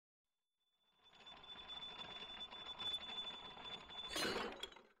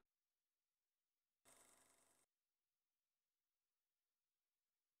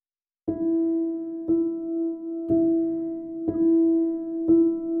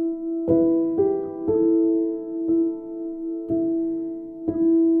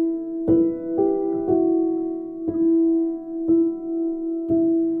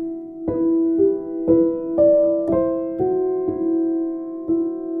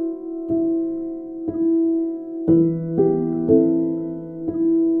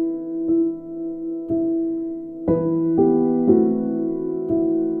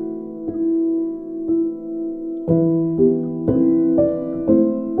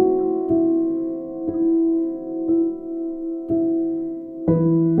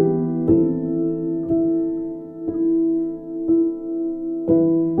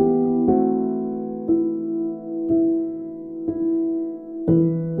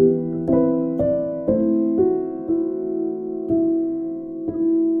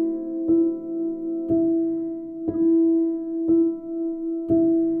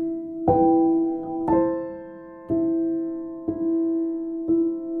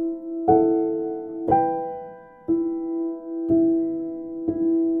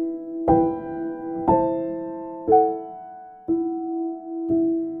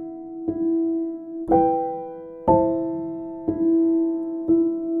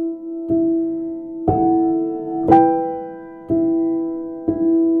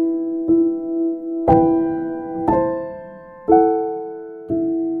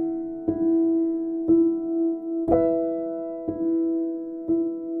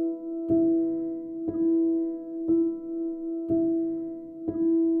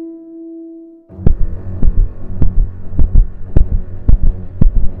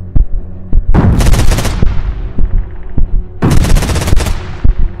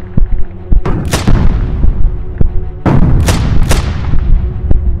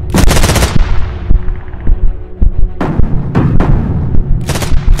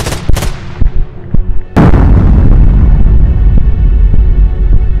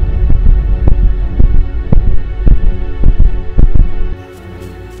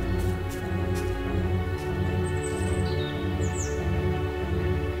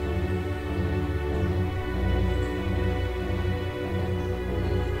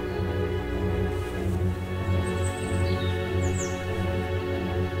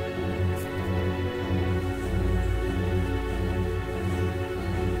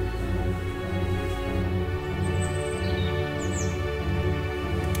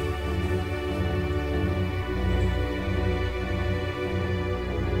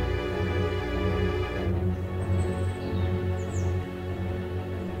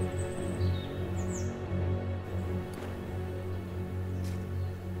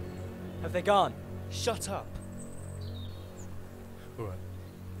Have they gone? Shut up. Alright.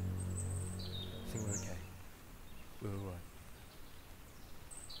 I think we're okay. We're alright.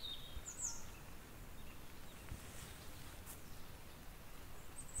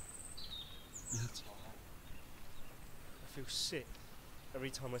 Yes. I feel sick every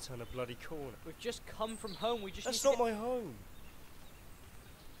time I turn a bloody corner. We've just come from home. We just That's need not to my home.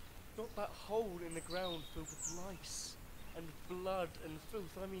 Not that hole in the ground filled with lice and blood and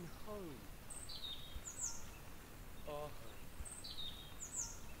filth. I mean home. Our home.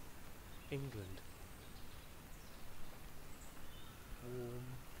 England. Warm,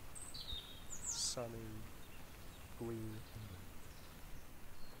 sunny, green England.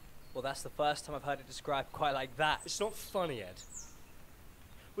 Well, that's the first time I've heard it described quite like that. It's not funny, Ed.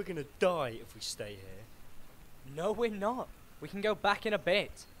 We're gonna die if we stay here. No, we're not. We can go back in a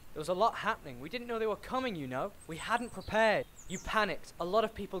bit. There was a lot happening. We didn't know they were coming, you know. We hadn't prepared. You panicked. A lot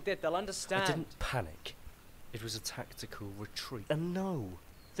of people did. They'll understand. I didn't panic. It was a tactical retreat. And no,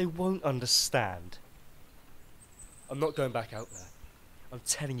 they won't understand. I'm not going back out there. I'm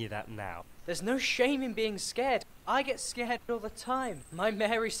telling you that now. There's no shame in being scared. I get scared all the time. My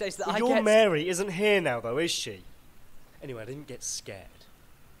Mary says that Your Mary isn't here now, though, is she? Anyway, I didn't get scared.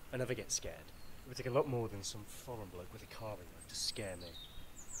 I never get scared. It would take a lot more than some foreign bloke with a carving knife to scare me.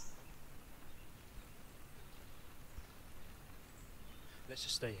 Let's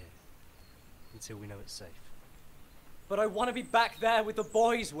just stay here until we know it's safe. But I want to be back there with the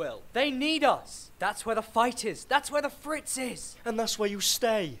boys, Will. They need us. That's where the fight is. That's where the Fritz is. And that's where you'll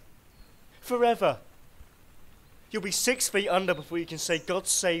stay. Forever. You'll be 6 feet under before you can say, God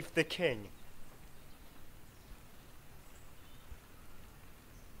save the king.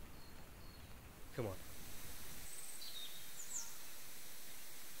 Come on.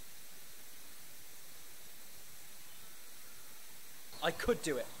 I could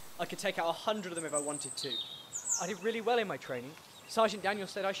do it. I could take out 100 of them if I wanted to. I did really well in my training. Sergeant Daniel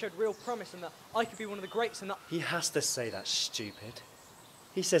said I showed real promise and that I could be one of the greats and that... He has to say that, stupid.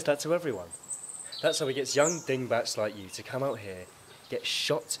 He says that to everyone. That's how he gets young dingbats like you to come out here, get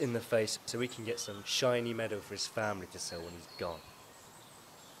shot in the face so he can get some shiny medal for his family to sell when he's gone.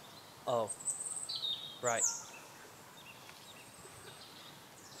 Oh. Right.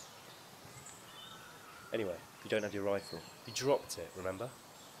 Anyway, you don't have your rifle. You dropped it, remember?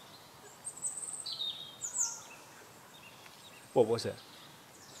 What was it?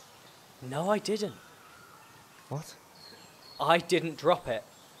 No, I didn't. What? I didn't drop it.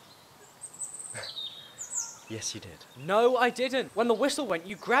 Yes, you did. No, I didn't. When the whistle went,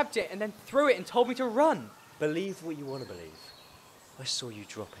 you grabbed it and then threw it and told me to run. Believe what you want to believe. I saw you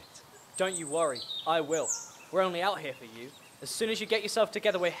drop it. Don't you worry. I will. We're only out here for you. As soon as you get yourself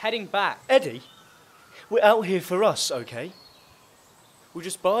together, we're heading back. Eddie, we're out here for us, okay? We'll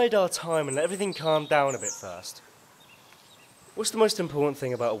just bide our time and let everything calm down a bit first. What's the most important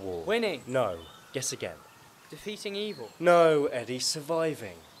thing about a war? Winning. No. Guess again. Defeating evil. No, Eddie,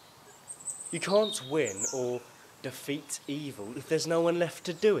 surviving. You can't win or defeat evil if there's no one left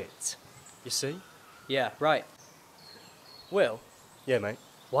to do it. You see? Yeah, right. Will, Yeah, mate.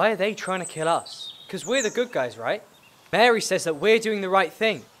 why are they trying to kill us? Because we're the good guys, right? Mary says that we're doing the right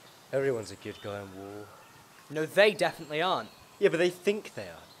thing. Everyone's a good guy in war. No, they definitely aren't. Yeah, but they think they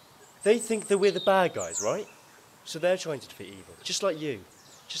are. They think that we're the bad guys, right? So they're trying to defeat evil. Just like you.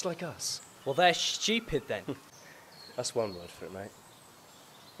 Just like us. Well, they're stupid then. That's one word for it, mate.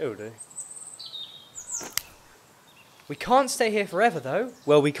 It'll do. We can't stay here forever, though.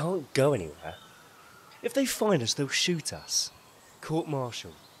 Well, we can't go anywhere. If they find us, they'll shoot us.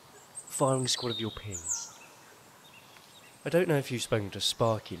 Court-martial. Firing squad of your peers. I don't know if you've spoken to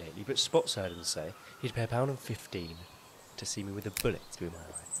Sparky lately, but Spots heard him say he'd pay £1.15 to see me with a bullet through my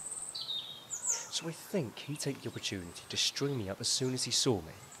eye. So I think he'd take the opportunity to string me up as soon as he saw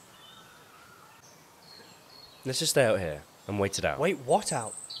me. Let's just stay out here and wait it out. Wait, what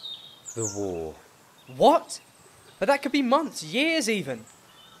out? The war. What? But that could be months, years even.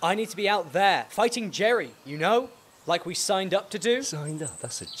 I need to be out there, fighting Jerry, you know? Like we signed up to do. Signed up?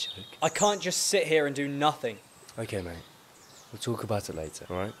 That's a joke. I can't just sit here and do nothing. Okay, mate. We'll talk about it later,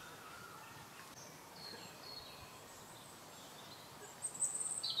 alright?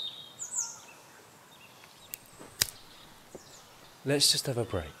 Let's just have a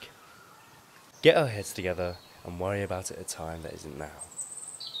break. Get our heads together and worry about it at a time that isn't now.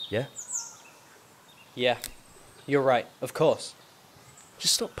 Yeah? Yeah, you're right, of course.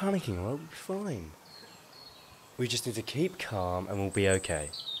 Just stop panicking, alright? We'll be fine. We just need to keep calm and we'll be okay.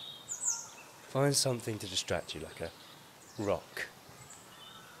 Find something to distract you, like a rock.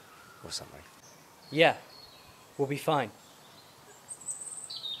 Or something. Yeah, we'll be fine.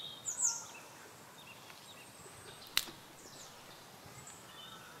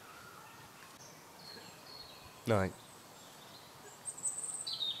 Night.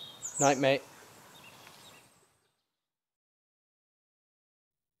 Night, mate.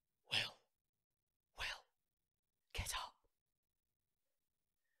 Will, get up.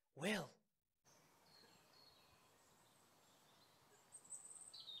 Will.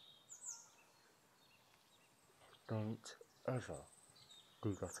 Don't ever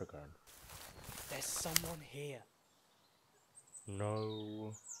do that again. There's someone here.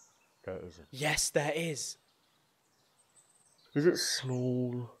 No, there isn't. Yes, there is. Is it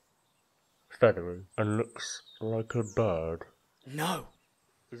small, feathery, and looks like a bird? No.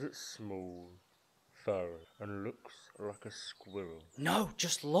 Is it small, furry, and looks like a squirrel? No,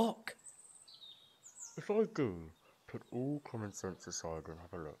 just look. If I do put all common sense aside and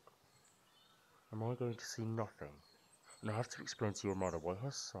have a look, am I going to see nothing? And I have to explain to your mother why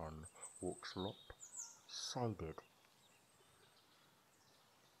her son walks lop-sided.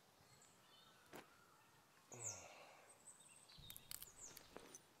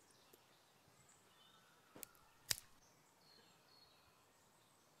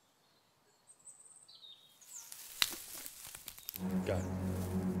 Go.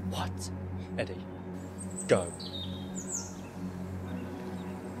 What? Eddie. Go.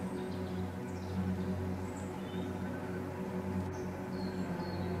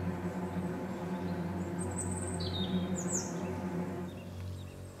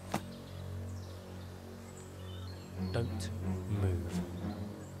 Don't move.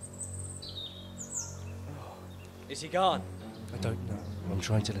 Is he gone? I don't know. I'm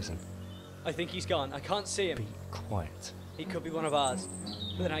trying to listen. I think he's gone. I can't see him. Be quiet. He could be one of ours.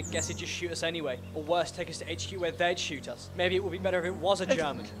 But then I guess he'd just shoot us anyway. Or worse, take us to HQ where they'd shoot us. Maybe it would be better if it was a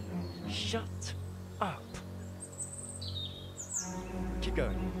German. Shut up. Keep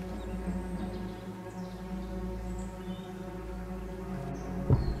going.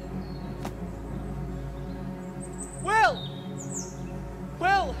 Will!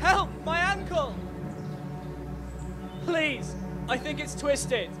 Will, help! My ankle! Please! I think it's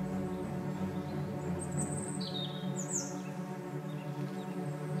twisted.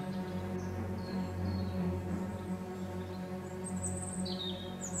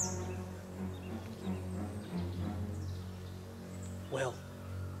 Will.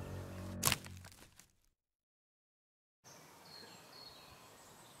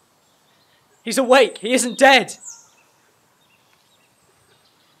 He's awake! He isn't dead!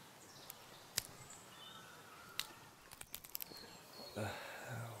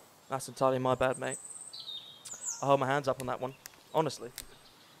 That's entirely my bad, mate. I hold my hands up on that one. Honestly.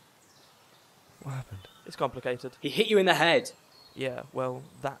 What happened? It's complicated. He hit you in the head. Yeah, well,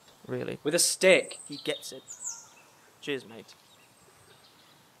 that, really. With a stick. He gets it. Cheers, mate.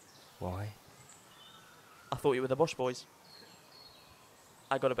 Why? I thought you were the Bosch boys.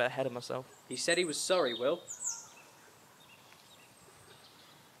 I got a bit ahead of myself. He said he was sorry, Will.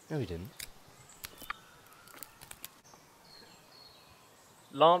 No, he didn't.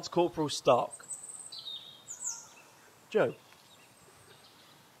 Lance Corporal Stark. Joe.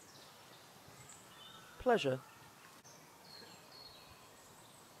 Pleasure.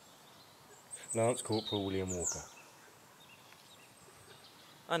 Lance Corporal William Walker.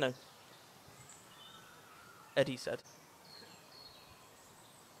 I know. Eddie said.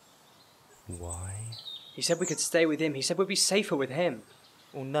 Why? He said we could stay with him. He said we'd be safer with him.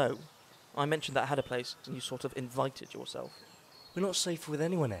 Well, no. I mentioned that I had a place, and you sort of invited yourself. We're not safer with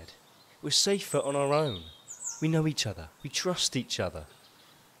anyone, Ed. We're safer on our own. We know each other. We trust each other.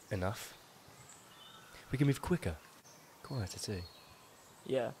 Enough. We can move quicker. Quieter too.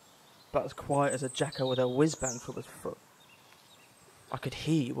 Yeah, but as quiet as a jackal with a whiz-bang from his foot. I could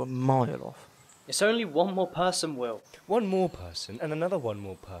hear you a mile off. It's only one more person, Will. One more person, and another one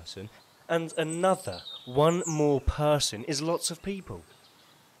more person, and another one more person is lots of people.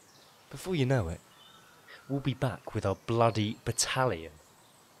 Before you know it, we'll be back with our bloody battalion.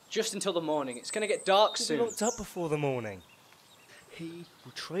 Just until the morning. It's going to get dark We'll be soon. locked up before the morning. He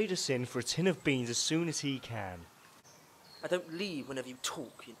will trade us in for a tin of beans as soon as he can. I don't leave whenever you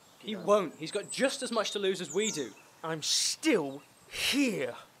talk. He won't. He's got just as much to lose as we do. I'm still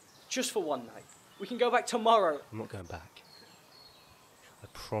here. Just for one night. We can go back tomorrow. I'm not going back. I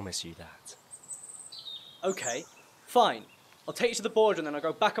promise you that. Okay, fine. I'll take you to the border and then I'll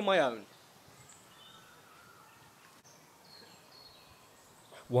go back on my own.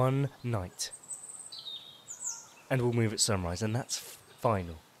 One night. And we'll move at sunrise, and that's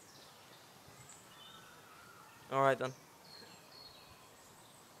final. Alright then.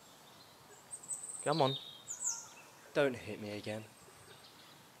 Come on. Don't hit me again.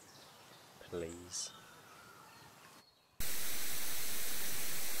 Please.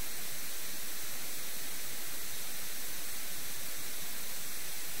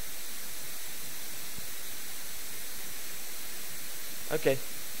 Okay,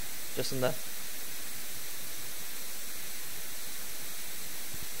 just in there.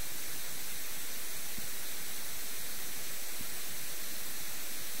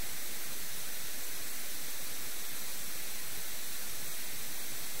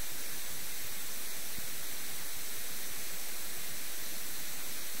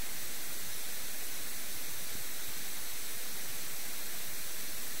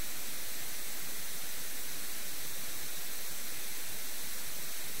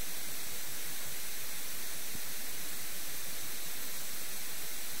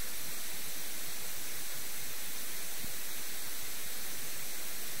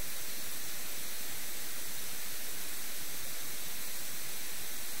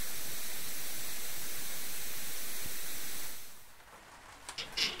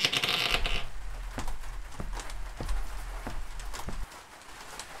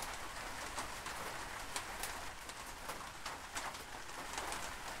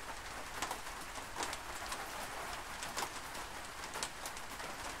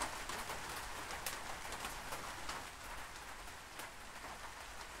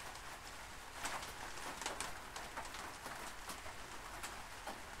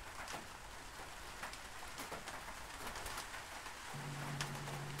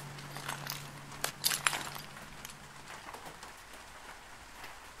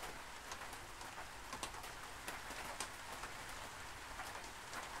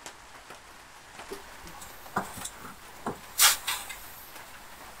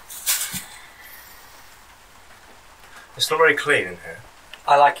 It's not very clean in here.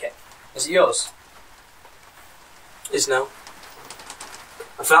 I like it. Is it yours? Is now.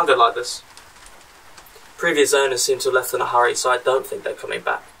 I found it like this. Previous owners seem to have left in a hurry, so I don't think they're coming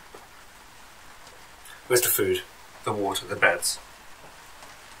back. Where's the food? The water, the beds?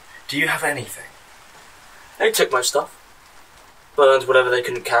 Do you have anything? They took my stuff. Burned whatever they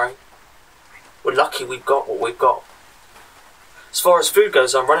couldn't carry. We're lucky we've got what we've got. As far as food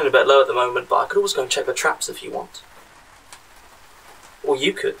goes, I'm running a bit low at the moment, but I could always go and check the traps if you want. Or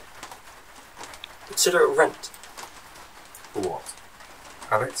you could. Consider it rent. For what?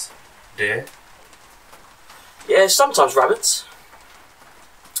 Rabbits? Deer? Yeah, sometimes rabbits.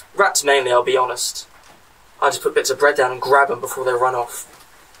 Rats mainly, I'll be honest. I just put bits of bread down and grab them before they run off.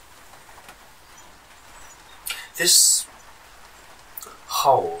 This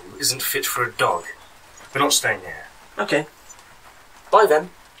hole isn't fit for a dog. We're not staying here. Okay. Bye then.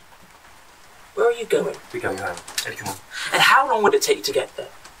 Where are you going? We're going home. Eddie, come on. And how long would it take to get there?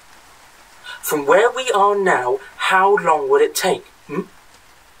 From where we are now, how long would it take?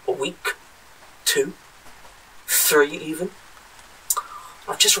 A week? 2? 3 even?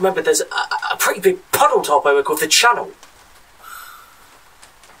 I've just remembered there's a pretty big puddle top over called the Channel.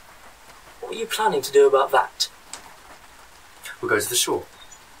 What are you planning to do about that? We'll go to the shore.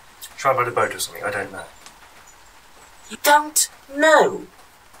 Try and ride a boat or something, I don't know. You don't know?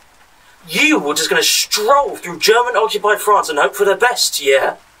 You were just going to stroll through German-occupied France and hope for the best,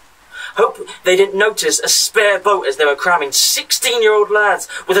 yeah? Hope they didn't notice a spare boat as they were cramming 16-year-old lads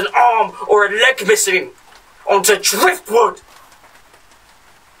with an arm or a leg missing onto driftwood.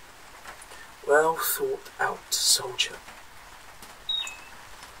 Well thought out, soldier.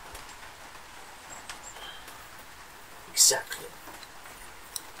 Exactly.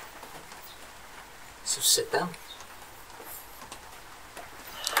 So sit down.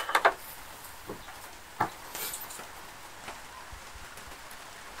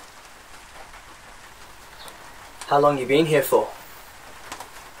 How long you been here for?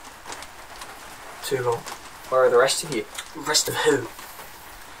 Too long. Where are the rest of you? The rest of who?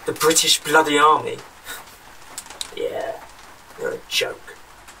 The British bloody army? Yeah, you're a joke.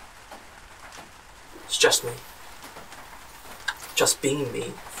 It's just me. Just been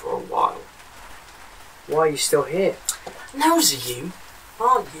me for a while. Why are you still here? Nosy you,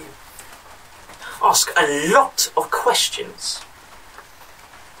 aren't you? Ask a lot of questions.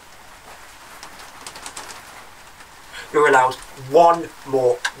 You're allowed one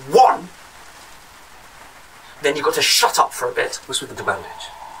more. One! Then you've got to shut up for a bit. What's with the bandage?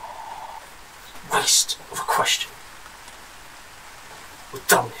 Waste of a question. We're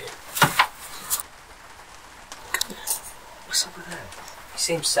done here. What's up with that? You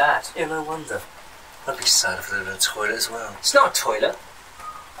seem sad. Yeah, no wonder. I'd be sad if they were in a toilet as well. It's not a toilet,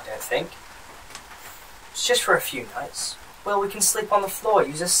 I don't think. It's just for a few nights. Well, we can sleep on the floor,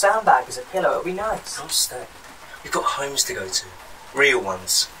 use a sandbag as a pillow, it'll be nice. Don't stay. We've got homes to go to. Real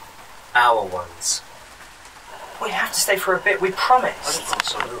ones. Our ones. We have to stay for a bit, we promise. I don't think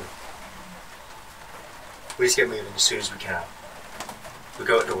so, no. We need to get moving as soon as we can. We'll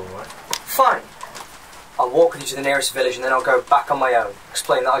go at dawn, right? Fine. I'll walk with you to the nearest village and then I'll go back on my own.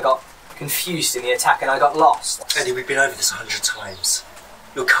 Explain that I got confused in the attack and I got lost. Eddie, we've been over this 100 times.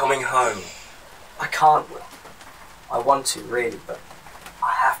 You're coming home. I can't, Will. I want to, really, but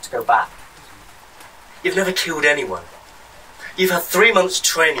I have to go back. You've never killed anyone. You've had 3 months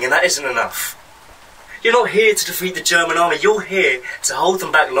training and that isn't enough. You're not here to defeat the German army. You're here to hold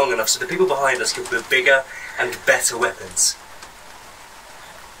them back long enough so the people behind us can build bigger and better weapons.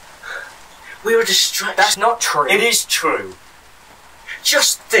 We're a distraction. That's not true. It is true.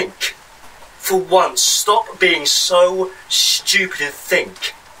 Just think. For once, stop being so stupid and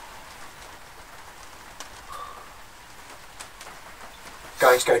think.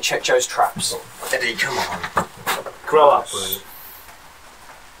 Going to go check Joe's traps. Eddie, come on. Grow up, will you?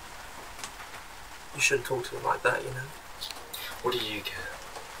 You shouldn't talk to him like that, you know. What do you care?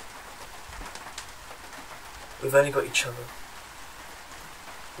 We've only got each other.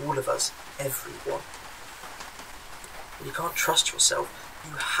 All of us, everyone. You can't trust yourself.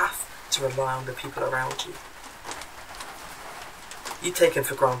 You have to rely on the people around you. You take him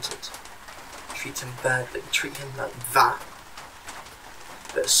for granted. Treat him badly. Treat him like that.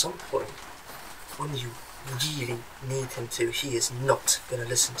 But at some point, when you really need him to, he is not going to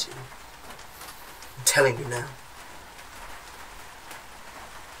listen to you. I'm telling you now.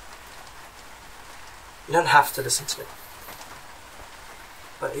 You don't have to listen to me.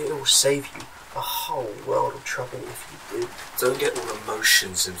 But it will save you a whole world of trouble if you do. Don't get all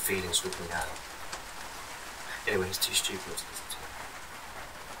emotions and feelings with me now. Anyway, he's too stupid to listen to him.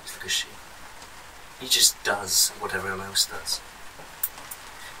 He's like a sheep. He just does what everyone else does.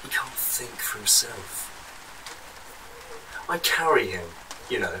 He can't think for himself. I carry him,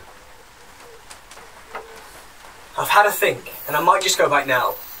 you know. I've had a think, and I might just go back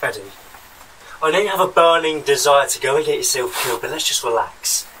now. Eddie, I know you have a burning desire to go and get yourself killed, but let's just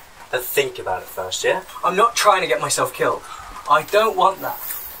relax and think about it first, yeah? I'm not trying to get myself killed. I don't want that.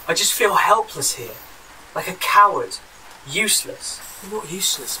 I just feel helpless here. Like a coward. Useless. You're not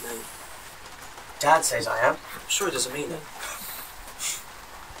useless, mate. Dad says I am. I'm sure he doesn't mean it.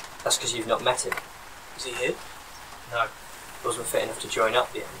 That's because you've not met him. Is he here? No. He wasn't fit enough to join up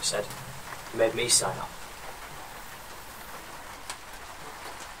yet, he said. He made me sign up.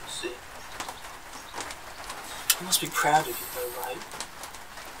 See? He must be proud of you though, right?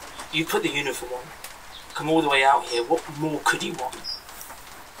 You put the uniform on, come all the way out here, what more could you want?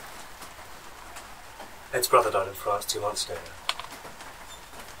 Ed's brother died in France 2 months ago now.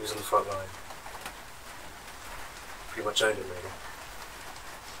 He was on the front line. Pretty much owned it, really.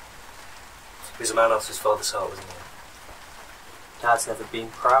 He was a man after his father's heart, wasn't he? Dad's never been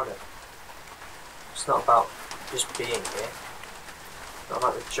prouder. It's not about just being here. It's not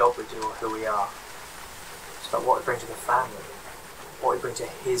about the job we do or who we are. It's about what we bring to the family. What we bring to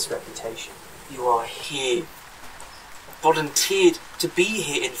his reputation. You are here. Volunteered to be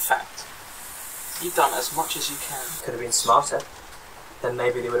here, in fact. You've done as much as you can. Could have been smarter. Then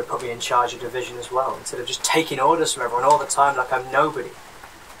maybe they would have put me in charge of division as well, instead of just taking orders from everyone all the time like I'm nobody.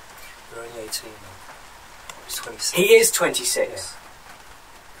 You're only 18 now. He's 26. He is 26. Yeah.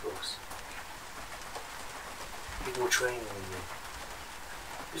 Of course. People were training with you.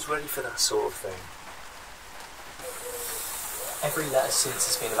 He was ready for that sort of thing. Every letter since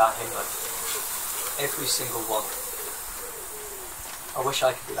has been about him, though. Every single one. I wish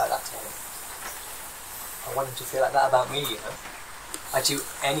I could be like that to him. I want him to feel like that about me, you know. I'd do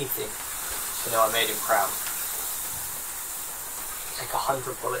anything to know I made him proud. Take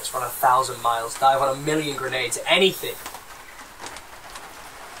 100 bullets, run 1,000 miles, dive on 1,000,000 grenades, anything.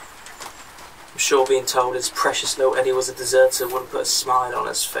 I'm sure being told his precious little Eddie was a deserter wouldn't put a smile on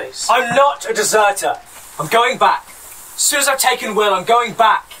his face. I'm not a deserter. I'm going back. As soon as I've taken Will, I'm going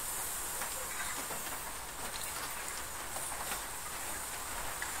back.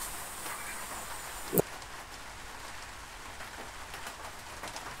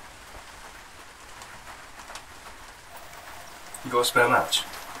 You got a spare match?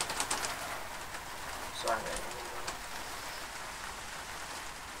 Sorry, mate.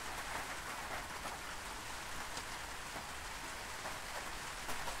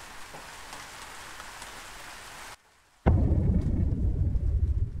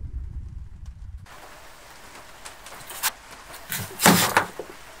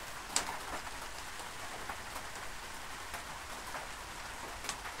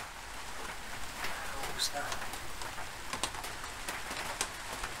 What was that?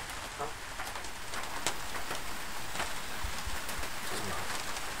 Doesn't matter.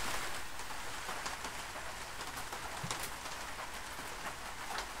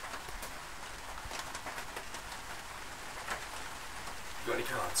 You got any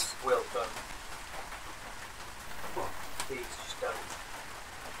cards? Will, don't. Please, just don't.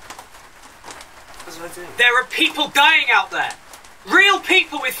 What did I do? There are people dying out there. Real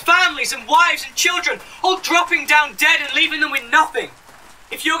people with families and wives and children, all dropping down dead and leaving them with nothing.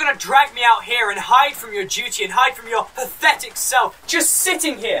 If you're going to drag me out here and hide from your duty and hide from your pathetic self, just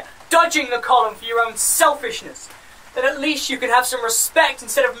sitting here, dodging the column for your own selfishness, then at least you can have some respect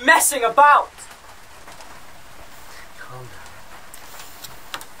instead of messing about. Calm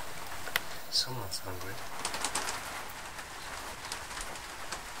down. Someone's hungry.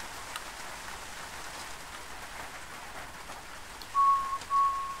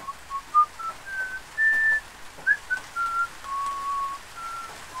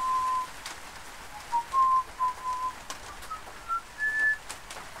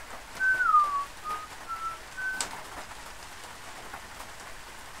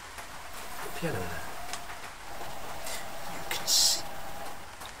 Piano there. You can see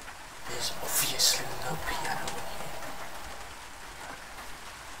there's obviously no piano in here.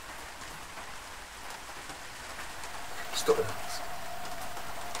 Stop it, Alex.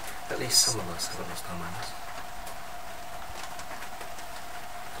 At least some of us have lost our manners.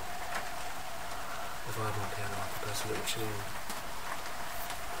 If I had my piano, I could play some little tune.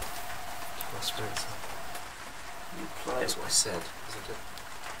 Keep my spirits up. You play. That's what I said, isn't it?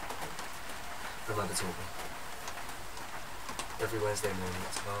 Remember, Toby. Every Wednesday morning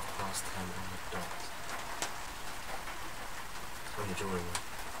it's 10:30 on the dot. On the drawing room.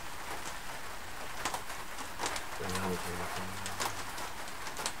 When the honey came up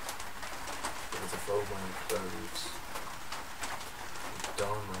it was a fold my own clothes. And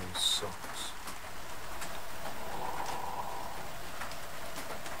darn my own socks.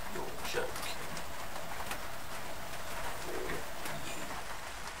 You're joking.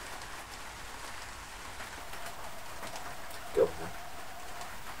 Go on then.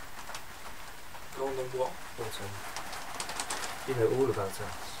 Go on then what? Autumn. You know all about us.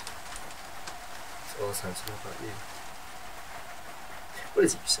 It's all I have to know about you. What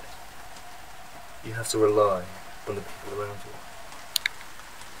is it you said? You have to rely on the people around you.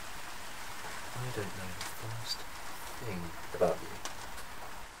 I don't know the first thing about you.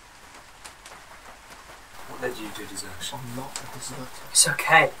 What led you to desertion? I'm not a deserter. It's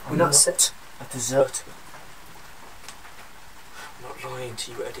okay. I'm not a deserter. I'm not lying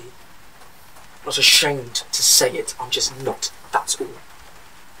to you, Eddie. I'm not ashamed to say it. I'm just not. That's all.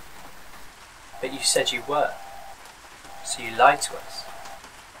 But you said you were. So you lied to us.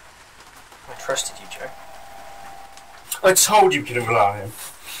 I trusted you, Joe. I told you couldn't rely on him.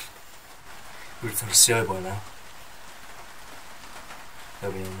 We would have told a CO by now.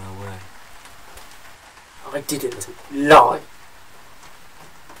 They'll be on their way. I didn't lie.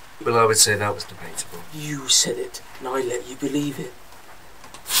 Well, I would say that was debatable. You said it, and I let you believe it.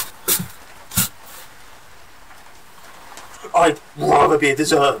 I'd rather be a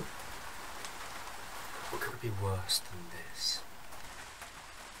deserter. What could be worse than this?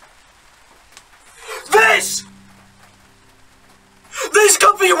 This! This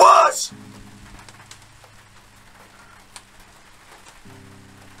could be worse!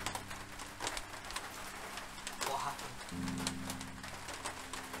 What happened?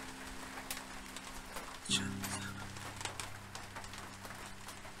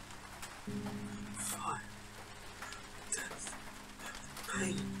 Fire, death,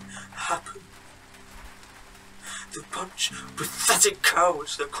 pain happen. The bunch of pathetic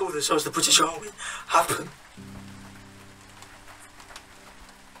cowards that call themselves the British Army happen.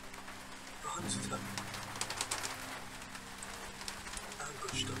 Behind them,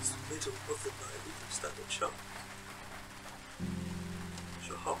 ambushed us the middle of the night, we can stand a chance.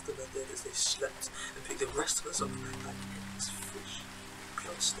 Sure, half the men dead as they slept and picked the rest of us up like as fish.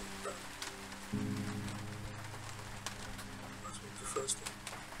 Can't stop that. That was the first thing.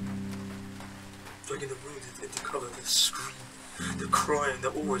 Dragging the wounded into cover, the scream, the crying, the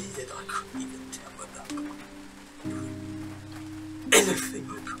already dead. I couldn't even tell at that point. Anything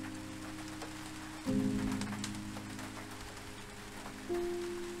I could.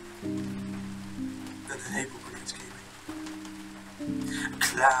 Then the naval grenades came in. A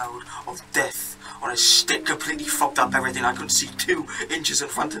cloud of death on a stick completely fogged up everything. I couldn't see 2 inches in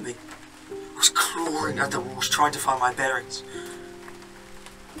front of me. I was clawing at the walls trying to find my bearings.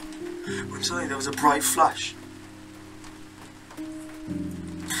 When suddenly there was a bright flash.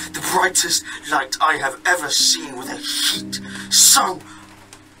 The brightest light I have ever seen, with a heat so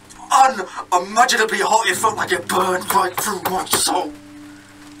unimaginably hot it felt like it burned right through my soul. It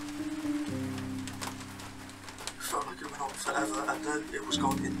felt like it went on forever, and then it was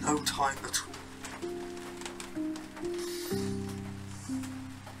gone in no time at all.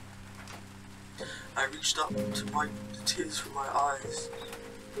 I reached up to my the tears from my eyes.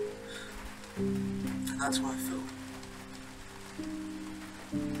 And that's when I felt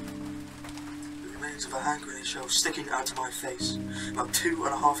the remains of a hand grenade shell sticking out of my face, about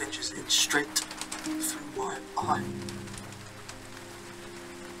 2.5 inches in, straight through my eye.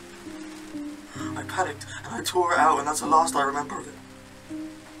 I panicked and I tore it out, and that's the last I remember of it.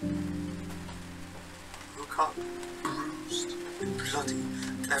 I woke up, bruised and bloody,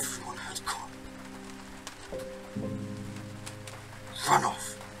 and everyone had gone. Run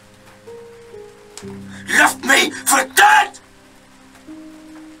off. Left me for dead!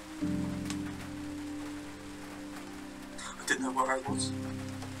 I didn't know where I was.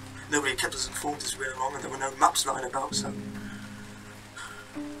 Nobody kept us informed as we went along, and there were no maps lying about, so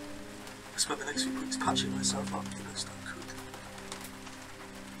I spent the next few weeks patching myself up the best I could.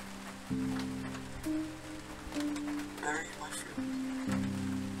 Burying my friend.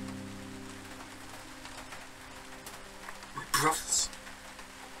 My brothers.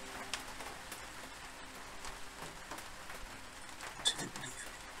 She didn't leave me.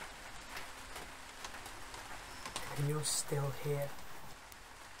 And you're still here.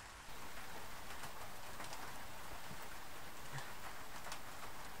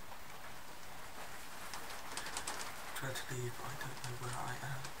 I tried to leave, but I don't know where I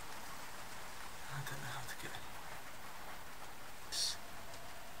am. I don't know how to get in.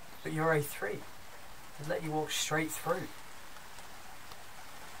 But you're A3. They'd let you walk straight through.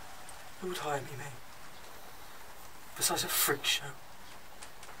 Who would hire me, mate? Besides a freak show.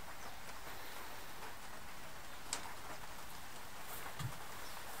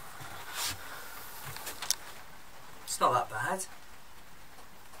 It's not that bad.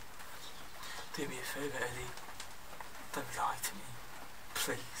 Do me a favour, Eddie. Don't lie to me.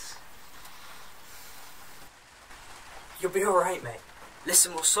 Please. You'll be alright, mate.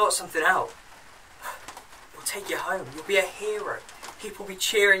 Listen, we'll sort something out. We'll take you home. You'll be a hero. People will be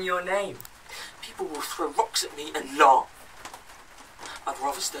cheering your name. People will throw rocks at me and laugh. I'd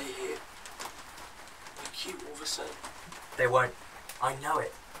rather stay here. Like you all the same. They won't. I know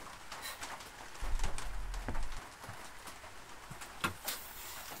it.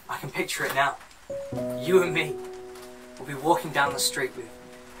 I can picture it now. You and me. We'll be walking down the street with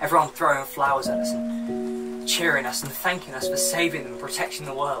everyone throwing flowers at us and cheering us and thanking us for saving them and protecting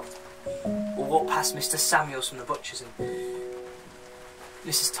the world. We'll walk past Mr. Samuels from the butchers and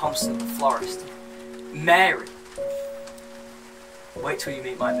Mrs. Thompson, the florist, and Mary. Wait till you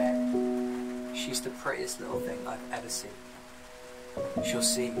meet my Mary. She's the prettiest little thing I've ever seen. She'll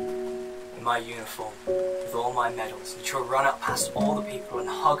see me in my uniform with all my medals, and she'll run up past all the people and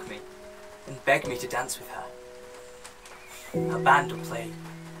hug me and beg me to dance with her. Her band will play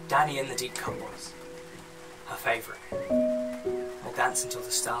Danny and the Deep Cut Boys, her favourite. We'll dance until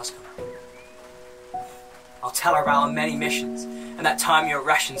the stars come out. I'll tell her about our many missions and that time your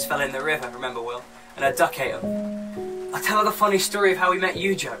rations fell in the river, remember, Will? And I duck ate them. I'll tell her the funny story of how we met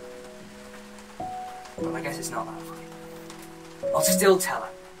you, Joe. But I guess it's not that funny. I'll still tell her.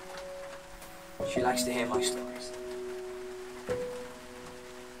 She likes to hear my stories.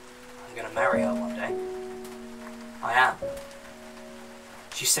 I'm gonna marry her one day. I am.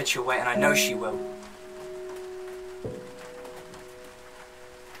 She said she'll wait, and I know she will.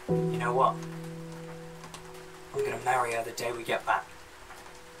 You know what? I'm gonna marry her the day we get back.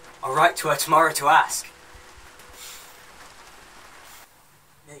 I'll write to her tomorrow to ask.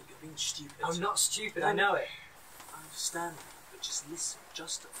 Mate, you're being stupid. I'm not stupid, I know it. I understand, but just listen,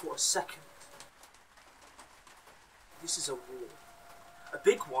 just for a second. This is a war. A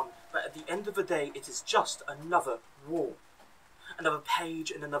big one, but at the end of the day, it is just another war. Another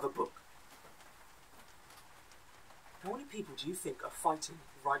page in another book. How many people do you think are fighting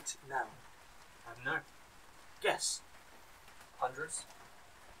right now? I don't know. Guess. Hundreds?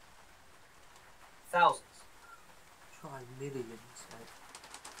 Thousands? Try millions,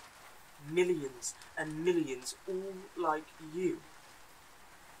 mate. Millions and millions, all like you.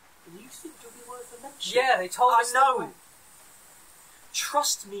 And you think you'll be worth a mention? Yeah, they told us. I know.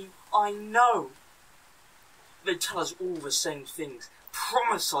 Trust me, I know. They tell us all the same things,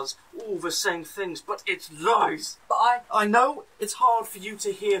 promise us all the same things, but it's lies. But I know it's hard for you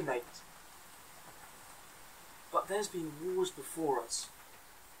to hear, mate. But there's been wars before us,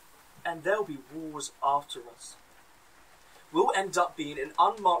 and there'll be wars after us. We'll end up being an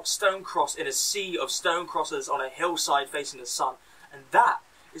unmarked stone cross in a sea of stone crosses on a hillside facing the sun, and that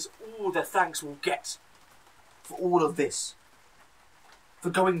is all the thanks we'll get for all of this. For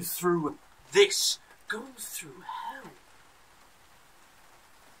going through this. Going through hell.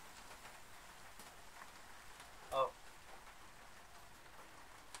 Oh.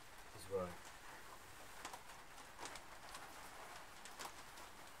 He's right.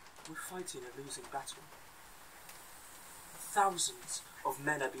 We're fighting a losing battle. Thousands of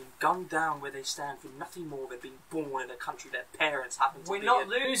men are being gunned down where they stand for nothing more than being born in a country their parents happen to be in. We're not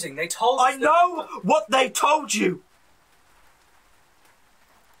losing. They told us. I know what they told you!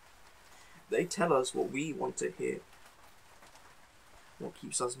 They tell us what we want to hear. What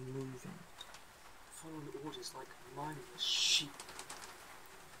keeps us moving. Following orders like mindless sheep.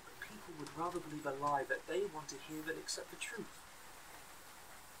 But people would rather believe a lie that they want to hear than accept the truth.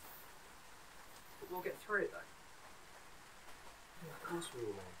 But we'll get through it, though. Yeah, of course we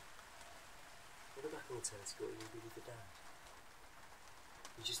will, mate. What about alternative what you'll be with your dad?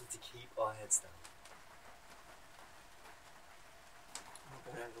 We just need to keep our heads down. I'm not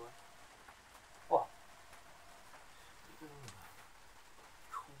going anywhere. What?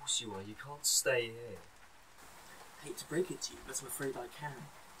 Of course you are. You can't stay here. I hate to break it to you, but I'm afraid I can.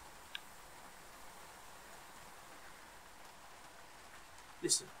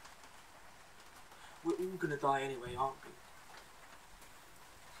 Listen. We're all gonna die anyway, aren't we?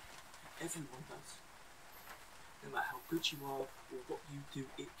 Everyone does. No matter how good you are or what you do,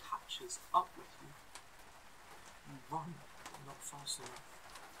 it catches up with you. You run, but not fast enough.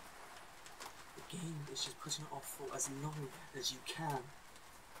 The game is just putting it off for as long as you can.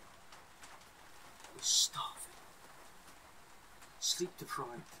 You're starving. Sleep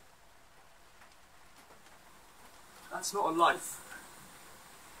deprived. That's not a life.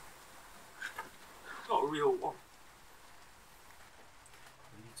 Not a real one. What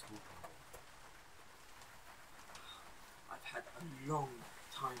are you talking about? I've had a long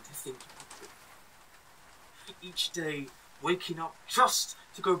time to think about it. Each day, waking up just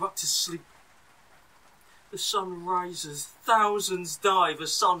to go back to sleep. The sun rises, thousands die, the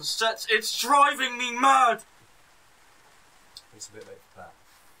sun sets, it's driving me mad! It's a bit late for that.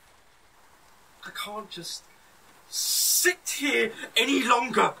 I can't just sit here any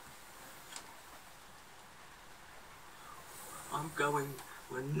longer! I'm going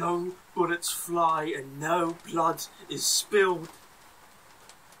where no bullets fly and no blood is spilled.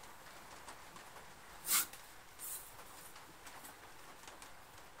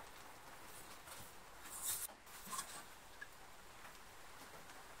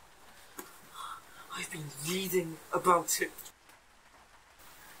 I've been reading about it,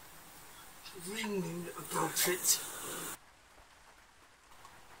 dreaming about it.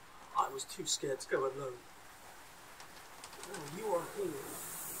 I was too scared to go alone. Oh, you are here.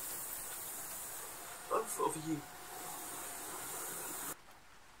 Both of you.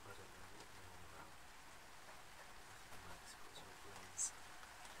 I don't know what you're on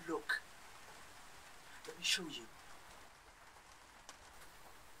about. Look. Let me show you.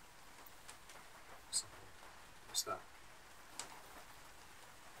 Something. What's that?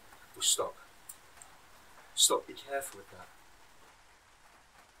 Well, stop. Stop, be careful with that.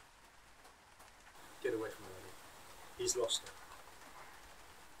 Get away from him, Eddie. He's lost it.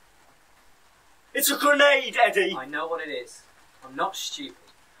 It's a grenade, Eddie! I know what it is. I'm not stupid.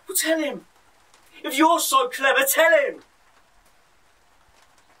 Well, tell him! If you're so clever, tell him!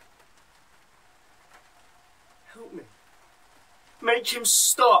 Help me. Make him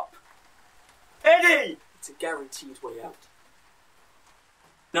stop! Eddie! It's a guaranteed way out.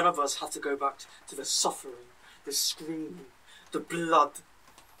 None of us have to go back to the suffering, the screaming, the blood.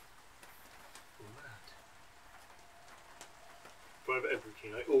 You're mad. Private Edward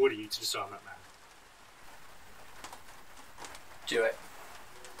King, I order you to disarm that man. Do it.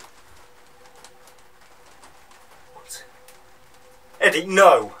 What? Eddie,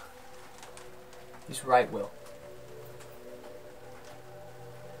 no! He's right, Will.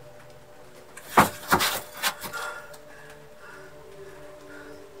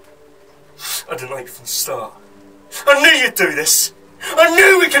 I didn't like you from the start. I knew you'd do this! I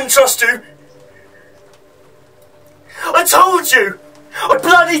knew we can trust you! I told you! I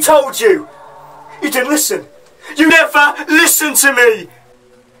bloody told you! You didn't listen! You never listened to me!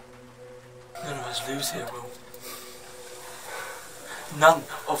 None of us lose here, Will. None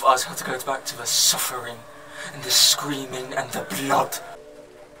of us have to go back to the suffering and the screaming and the blood.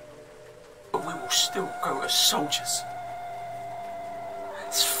 But we will still go as soldiers.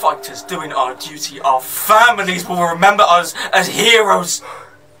 As fighters doing our duty. Our families will remember us as heroes.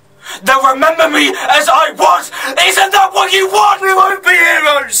 They'll remember me as I was! Isn't that what you want? We won't be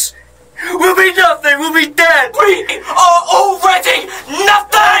heroes! We'll be nothing! We'll be dead! We are already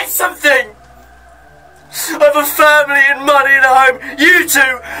nothing! Something! I have a family and money and a home. You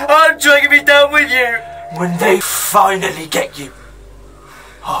two aren't dragging me down with you. When they finally get you,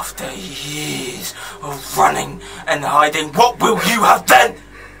 after years of running and hiding, what will you have then?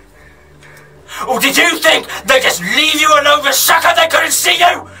 Or did you think they'd just leave you alone the sucker they couldn't see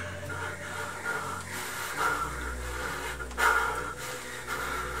you?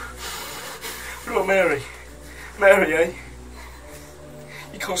 Mary, eh?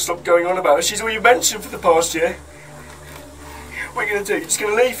 You can't stop going on about her. She's all you mentioned for the past year. What are you going to do? You're just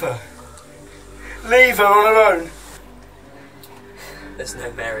going to leave her? Leave her on her own? There's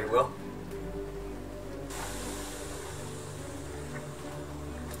no Mary, Will.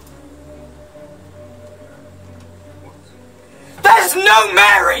 There's no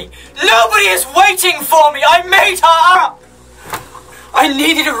Mary! Nobody is waiting for me! I made her up! I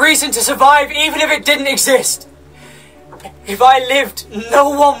needed a reason to survive even if it didn't exist. If I lived, no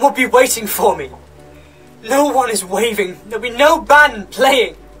one would be waiting for me. No one is waving. There'll be no band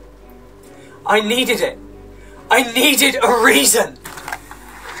playing. I needed it. I needed a reason.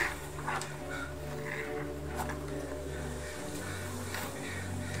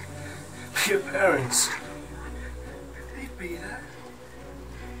 Your parents. They'd be there.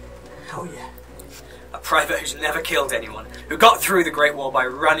 Oh yeah. A private who's never killed anyone, who got through the Great War by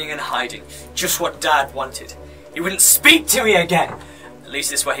running and hiding. Just what Dad wanted. He wouldn't speak to me again. At least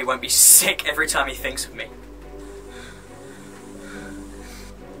this way he won't be sick every time he thinks of me.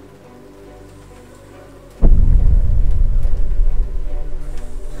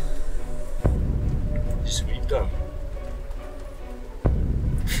 This is what you've done.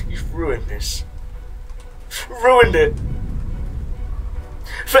 You've ruined this. Ruined it.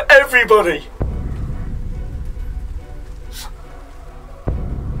 For everybody.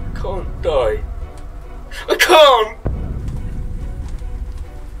 I can't die. I can't!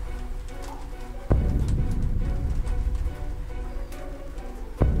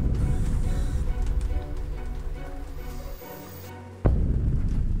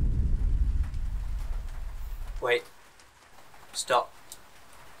 Wait. Stop.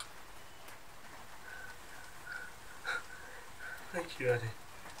 Thank you, Eddie.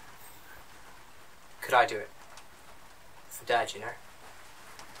 Could I do it? For Dad, you know?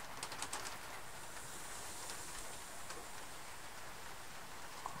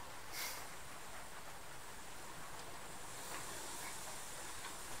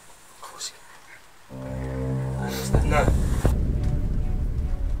 Of course you can. I understand. No.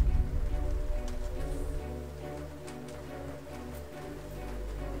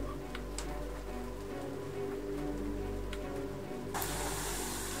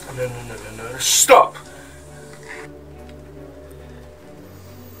 No. Stop!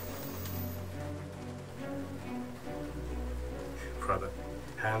 Brother,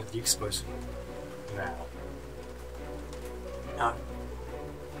 handle the explosive. Now. No.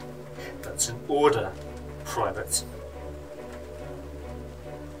 That's an order, Private.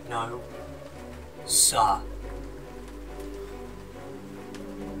 No. Sir.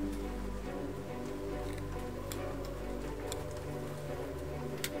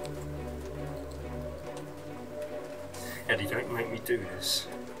 Eddie, don't make me do this.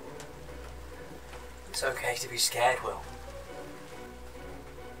 It's okay to be scared, Will.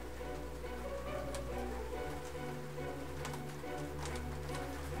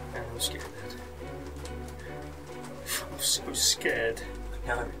 I'm scared, Ed. I'm so scared.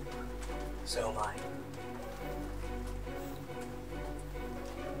 No. So am I.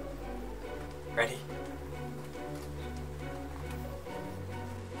 Ready?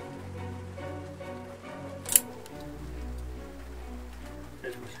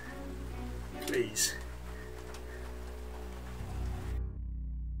 Edward, please.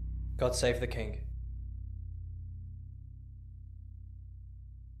 God save the king.